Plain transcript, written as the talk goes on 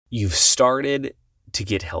you've started to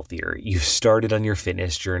get healthier. You've started on your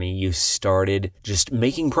fitness journey. You started just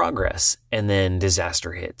making progress, and then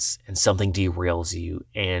disaster hits and something derails you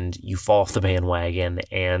and you fall off the bandwagon,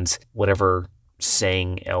 and whatever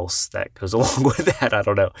saying else that goes along with that, I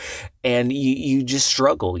don't know. And you just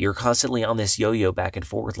struggle. You're constantly on this yo-yo back and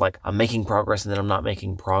forth, like I'm making progress and then I'm not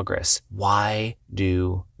making progress. Why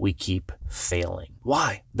do we keep failing?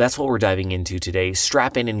 Why? That's what we're diving into today.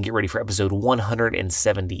 Strap in and get ready for episode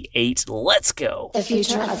 178. Let's go. The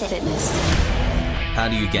future of fitness. How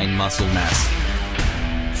do you gain muscle mass?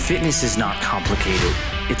 Fitness is not complicated.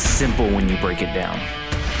 It's simple when you break it down.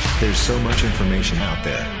 There's so much information out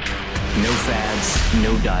there. No fads,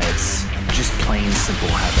 no diets, just plain simple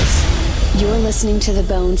habits. You're listening to the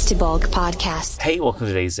Bones to Bulk podcast. Hey, welcome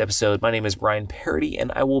to today's episode. My name is Brian Parody, and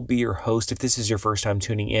I will be your host. If this is your first time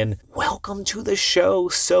tuning in, welcome to the show.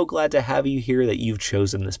 So glad to have you here, that you've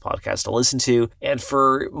chosen this podcast to listen to. And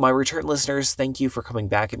for my return listeners, thank you for coming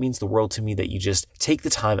back. It means the world to me that you just take the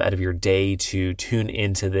time out of your day to tune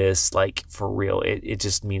into this. Like, for real, it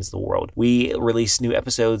just means the world. We release new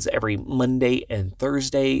episodes every Monday and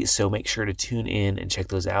Thursday, so make sure to tune in and check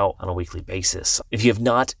those out on a weekly basis. If you have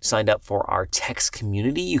not signed up for our text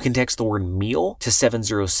community, you can text the word meal to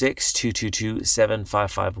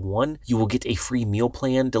 706-222-7551. You will get a free meal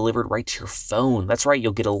plan delivered right to your phone. That's right,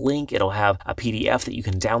 you'll get a link. It'll have a PDF that you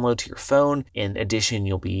can download to your phone. In addition,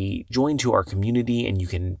 you'll be joined to our community and you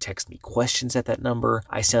can text me questions at that number.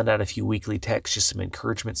 I send out a few weekly texts, just some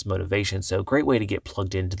encouragement, some motivation. So great way to get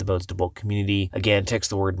plugged into the Bones to Bulk community. Again,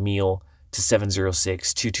 text the word meal to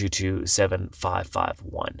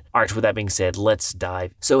 706-222-7551. All right, with that being said, let's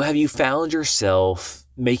dive. So have you found yourself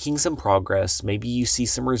making some progress? Maybe you see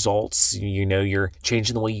some results. You know, you're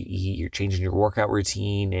changing the way you eat, you're changing your workout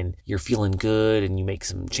routine, and you're feeling good, and you make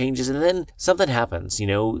some changes, and then something happens. You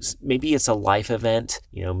know, maybe it's a life event.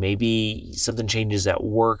 You know, maybe something changes at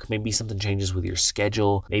work. Maybe something changes with your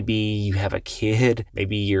schedule. Maybe you have a kid.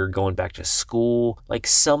 Maybe you're going back to school. Like,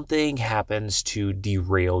 something happens to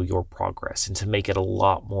derail your progress and to make it a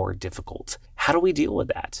lot more difficult. How do we deal with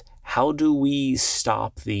that? How do we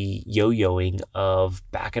stop the yo-yoing of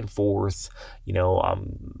back and forth? You know,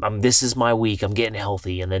 this is my week, I'm getting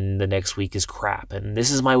healthy, and then the next week is crap. And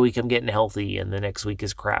this is my week, I'm getting healthy, and the next week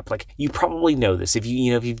is crap. Like, you probably know this. If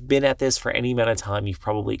you've been at this for any amount of time, you've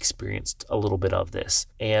probably experienced a little bit of this.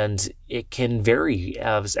 And it can vary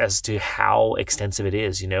as to how extensive it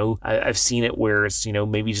is. You know, I've seen it where it's, you know,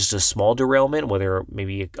 maybe just a small derailment, whether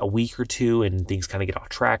maybe a week or two and things kind of get off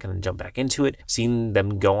track and then jump back into it. I've seen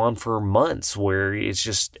them go on for months where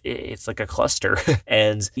it's like a cluster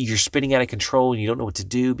and you're spinning out of control and you don't know what to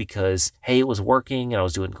do because, hey, it was working and I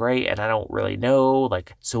was doing great and I don't really know.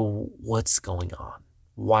 Like, so what's going on?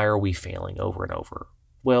 Why are we failing over and over?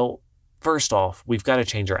 Well, first off, we've got to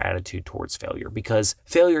change our attitude towards failure, because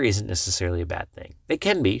failure isn't necessarily a bad thing. It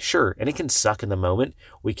can be, sure, and it can suck in the moment.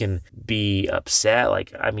 We can be upset.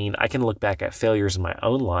 Like, I mean, I can look back at failures in my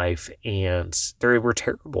own life and they were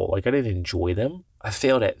terrible. Like, I didn't enjoy them. I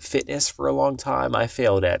failed at fitness for a long time. I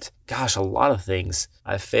failed at, a lot of things.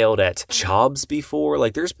 I failed at jobs before.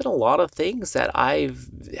 Like, there's been a lot of things that I've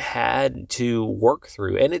had to work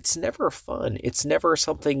through, and it's never fun. It's never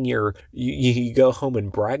something you go home and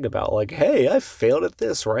brag about. Like, hey, I failed at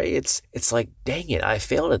this, right? It's like, dang it, I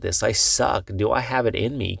failed at this. I suck. Do I have it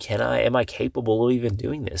in me? Am I capable of even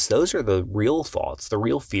doing this? Those are the real thoughts, the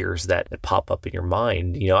real fears that pop up in your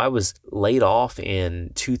mind. You know, I was laid off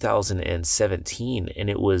in 2017, and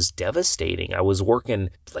it was devastating. I was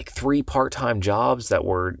working like 3 part-time jobs that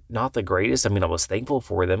were not the greatest. I mean, I was thankful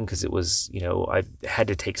for them because it was, you know, I had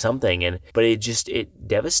to take something, but it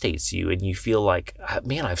devastates you and you feel like,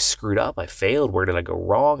 man, I've screwed up. I failed. Where did I go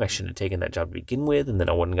wrong? I shouldn't have taken that job to begin with, and then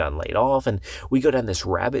I wouldn't have gotten laid off. And we go down this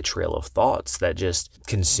rabbit trail of thoughts that just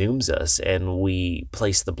consumes us, and we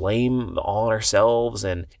place the blame on ourselves,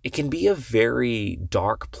 and it can be a very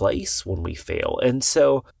dark place when we fail. And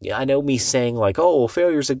so, yeah, I know me saying like, oh,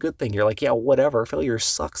 failure's a good thing. You're like, yeah, whatever. Failure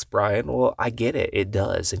sucks, Brian. Well, I get it. It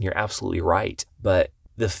does. And you're absolutely right. But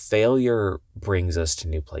the failure brings us to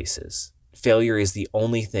new places. Failure is the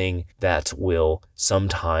only thing that will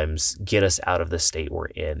sometimes get us out of the state we're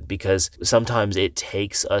in, because sometimes it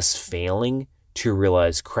takes us failing to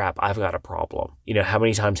realize, crap, I've got a problem. You know, how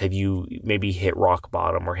many times have you maybe hit rock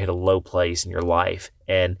bottom or hit a low place in your life?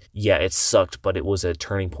 And yeah, it sucked, but it was a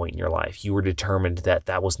turning point in your life. You were determined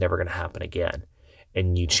that was never going to happen again.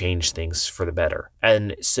 And you change things for the better.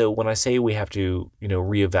 And so when I say we have to, you know,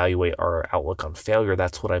 reevaluate our outlook on failure,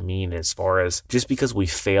 that's what I mean. As far as just because we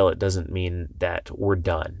fail, it doesn't mean that we're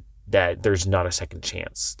done. that there's not a second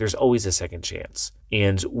chance. There's always a second chance.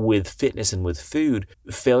 And with fitness and with food,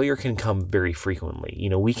 failure can come very frequently.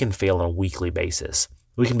 We can fail on a weekly basis.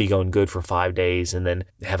 We can be going good for 5 days and then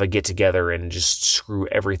have a get together and just screw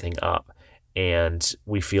everything up. And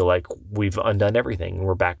we feel like we've undone everything and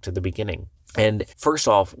we're back to the beginning. And first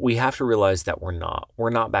off, we have to realize that we're not. We're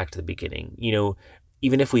not back to the beginning.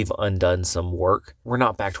 Even if we've undone some work, we're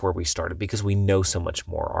not back to where we started because we know so much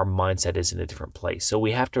more. Our mindset is in a different place. So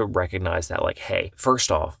we have to recognize that, like, hey,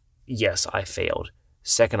 first off, yes, I failed.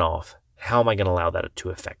 Second off, how am I going to allow that to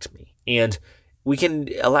affect me? And we can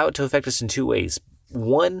allow it to affect us in two ways.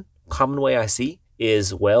 One common way I see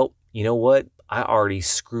is, well, you know what? I already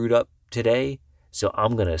screwed up today, so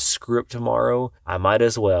I'm going to screw up tomorrow. I might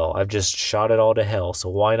as well. I've just shot it all to hell. So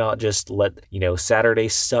why not just let, Saturday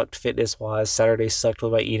sucked fitness-wise, Saturday sucked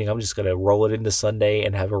with my eating. I'm just going to roll it into Sunday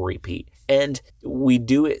and have a repeat. And we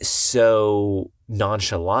do it so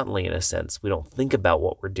nonchalantly in a sense. We don't think about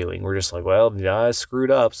what we're doing. We're just like, well, I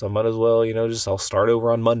screwed up, so I might as well, I'll start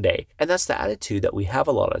over on Monday. And that's the attitude that we have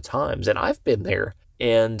a lot of times. And I've been there.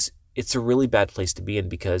 And it's a really bad place to be in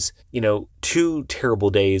because, 2 terrible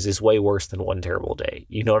days is way worse than 1 terrible day.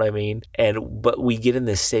 You know what I mean? But we get in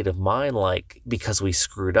this state of mind, like, because we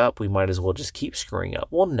screwed up, we might as well just keep screwing up.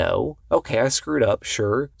 Well, no. Okay, I screwed up,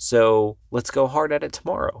 sure. So let's go hard at it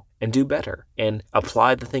tomorrow and do better and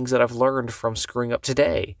apply the things that I've learned from screwing up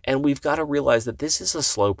today. And we've got to realize that this is a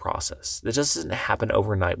slow process. This doesn't happen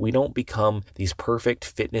overnight. We don't become these perfect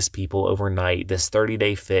fitness people overnight, this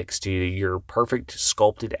 30-day fix to your perfect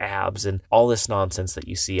sculpted abs and all this nonsense that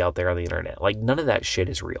you see out there on the internet. Like, none of that shit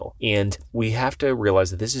is real. And we have to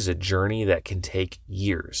realize that this is a journey that can take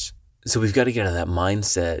years. So we've got to get out of that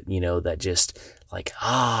mindset, that just like,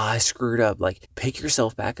 I screwed up. Like, pick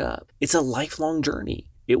yourself back up. It's a lifelong journey.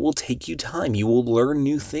 It will take you time. You will learn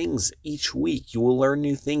new things each week. You will learn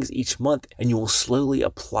new things each month, and you will slowly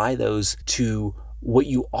apply those to what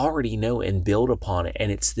you already know and build upon it.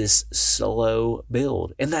 And it's this slow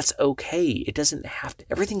build. And that's okay. It doesn't have to.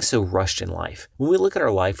 Everything's so rushed in life. When we look at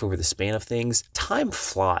our life over the span of things, time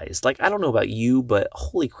flies. Like, I don't know about you, but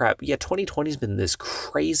holy crap. Yeah, 2020 has been this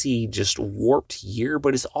crazy, just warped year,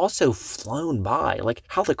 but it's also flown by. Like,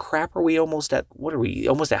 how the crap are we almost at? What are we?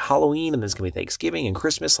 Almost at Halloween, and then it's going to be Thanksgiving and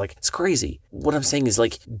Christmas. Like, it's crazy. What I'm saying is,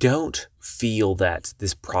 like, don't feel that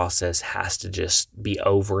this process has to just be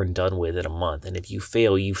over and done with in a month. And if you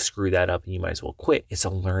fail, you screw that up and you might as well quit. It's a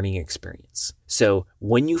learning experience. So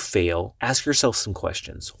when you fail, ask yourself some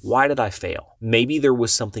questions. Why did I fail? Maybe there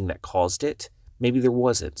was something that caused it. Maybe there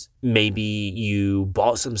wasn't. Maybe you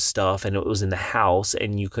bought some stuff and it was in the house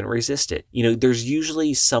and you couldn't resist it. There's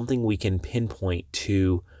usually something we can pinpoint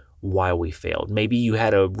to why we failed. Maybe you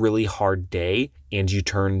had a really hard day and you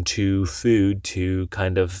turned to food to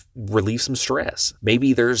kind of relieve some stress.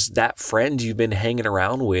 Maybe there's that friend you've been hanging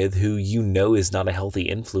around with who is not a healthy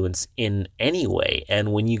influence in any way.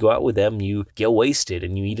 And when you go out with them, you get wasted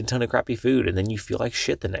and you eat a ton of crappy food and then you feel like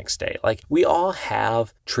shit the next day. Like, we all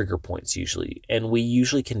have trigger points usually, and we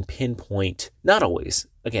usually can pinpoint, not always,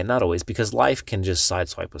 because life can just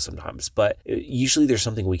sideswipe us sometimes, but usually there's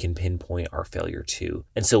something we can pinpoint our failure to.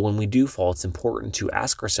 And so when we do fall, it's important to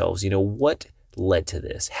ask ourselves, what led to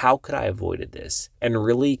this? How could I have avoided this? And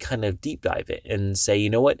really kind of deep dive it and say, you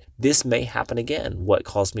know what? This may happen again. What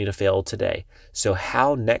caused me to fail today? So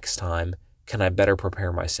how next time can I better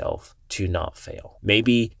prepare myself to not fail?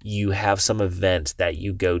 Maybe you have some event that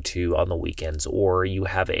you go to on the weekends, or you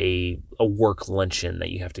have a work luncheon that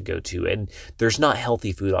you have to go to and there's not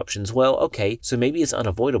healthy food options. Well, okay, so maybe it's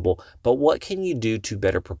unavoidable, but what can you do to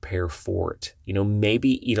better prepare for it?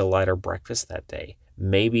 Maybe eat a lighter breakfast that day.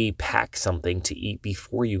 Maybe pack something to eat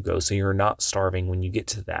before you go so you're not starving when you get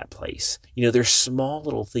to that place. There's small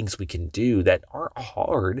little things we can do that aren't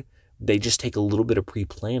hard. They just take a little bit of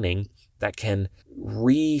pre-planning that can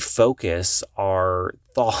refocus our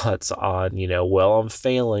thoughts on, well, I'm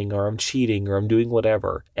failing or I'm cheating or I'm doing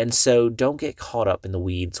whatever. And so don't get caught up in the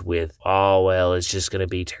weeds with, oh, well, it's just going to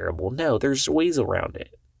be terrible. No, there's ways around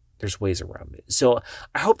it. So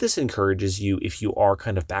I hope this encourages you if you are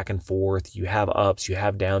kind of back and forth, you have ups, you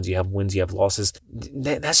have downs, you have wins, you have losses.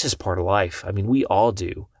 That's just part of life. I mean, we all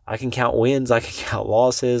do. I can count wins, I can count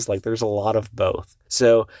losses, like there's a lot of both.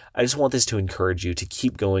 So I just want this to encourage you to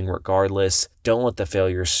keep going regardless. Don't let the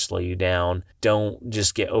failures slow you down. Don't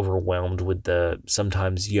just get overwhelmed with the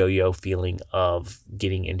sometimes yo-yo feeling of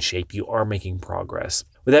getting in shape. You are making progress.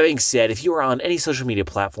 With that being said, if you are on any social media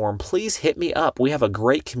platform, please hit me up. We have a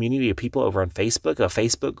great community of people over on Facebook, a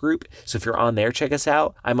Facebook group. So if you're on there, check us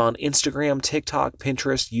out. I'm on Instagram, TikTok,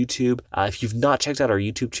 Pinterest, YouTube. If you've not checked out our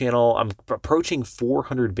YouTube channel, I'm approaching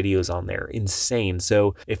 400 videos on there. Insane.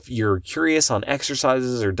 So if you're curious on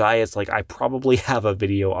exercises or diets, like I probably have a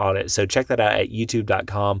video on it. So check that out at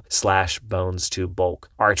youtube.com/bones2bulk.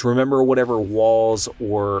 All right, remember whatever walls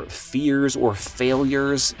or fears or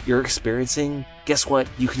failures you're experiencing, guess what?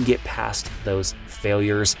 You can get past those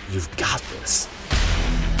failures. You've got this.